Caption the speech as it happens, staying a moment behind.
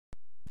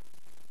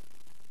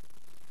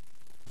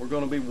We're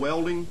going to be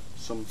welding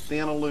some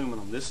thin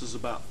aluminum. This is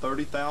about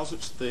 30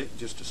 thousandths thick,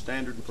 just a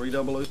standard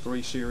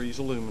 3003 series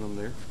aluminum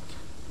there.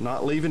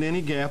 Not leaving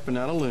any gap in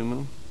that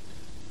aluminum.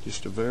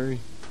 Just a very,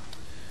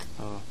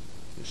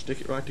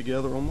 stick it right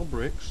together on the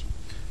bricks.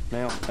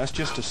 Now, that's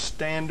just a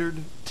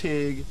standard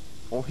TIG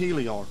or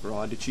heliarc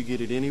rod that you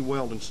get at any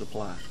welding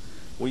supply.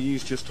 We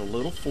use just a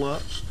little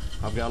flux.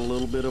 I've got a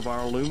little bit of our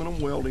aluminum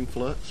welding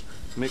flux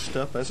mixed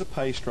up as a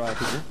paste right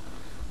here.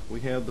 We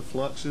have the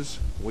fluxes.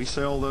 We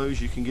sell those.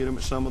 You can get them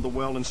at some of the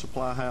welding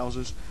supply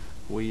houses.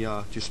 We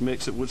just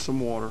mix it with some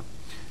water,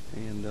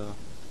 and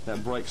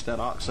that breaks that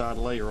oxide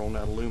layer on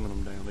that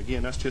aluminum down.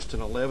 Again, that's just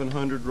an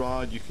 1100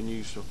 rod. You can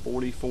use a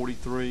 40,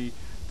 43,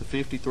 the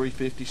 53,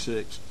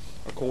 56,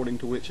 according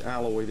to which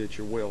alloy that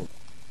you're welding.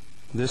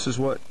 This is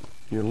what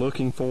you're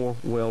looking for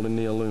welding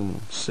the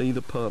aluminum. See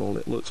the puddle?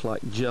 It looks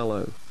like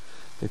jello.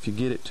 If you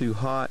get it too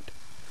hot,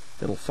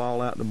 it'll fall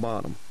out the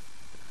bottom.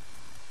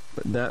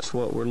 But that's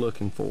what we're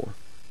looking for.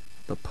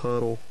 The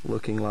puddle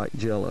looking like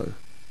jello.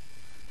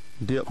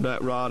 Dip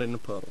that rod in the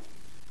puddle.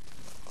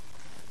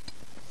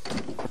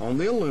 On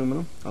the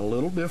aluminum, a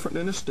little different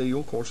than the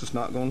steel. Of course, it's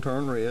not going to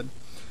turn red.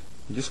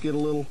 You just get a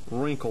little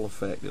wrinkle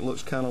effect. It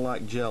looks kind of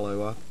like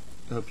jello.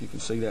 I hope you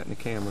can see that in the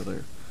camera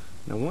there.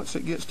 Now, once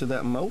it gets to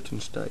that molten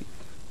state,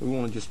 we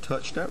want to just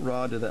touch that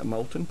rod to that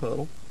molten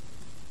puddle.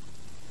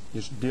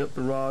 Just dip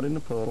the rod in the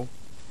puddle.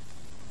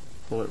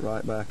 Pull it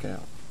right back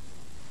out.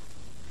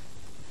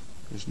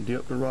 Just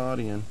dip the rod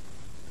in,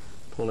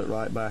 pull it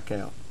right back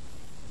out.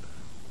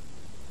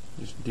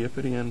 Just dip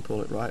it in,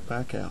 pull it right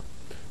back out.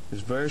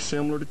 It's very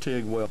similar to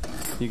TIG weld.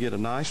 You get a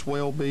nice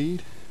weld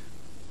bead,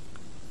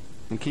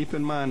 and keep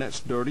in mind that's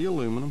dirty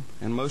aluminum,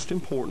 and most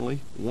importantly,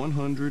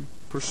 100%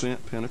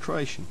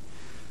 penetration.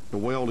 The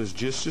weld is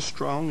just as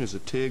strong as a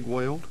TIG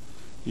weld.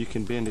 You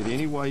can bend it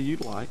any way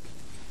you'd like,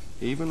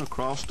 even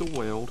across the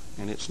weld,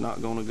 and it's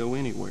not going to go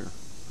anywhere.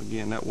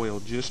 Again, that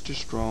weld just as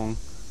strong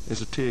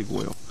as a TIG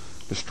weld.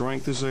 The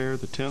strength is there,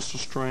 the tensile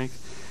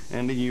strength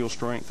and the yield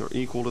strength are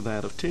equal to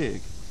that of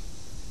TIG.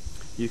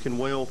 You can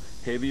weld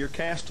heavier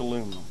cast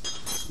aluminum.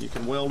 You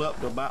can weld up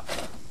to about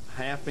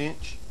 ½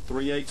 inch,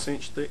 3/8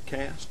 inch thick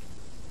cast.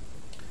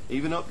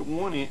 Even up to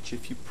 1 inch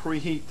if you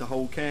preheat the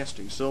whole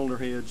casting, cylinder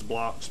heads,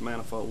 blocks,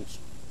 manifolds.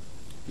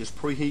 Just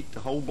preheat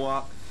the whole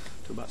block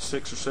to about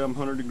 600 or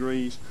 700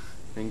 degrees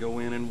and go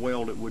in and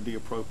weld it with the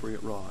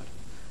appropriate rod.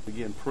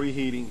 Again,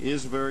 preheating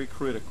is very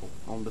critical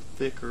on the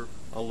thicker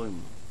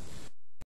aluminum.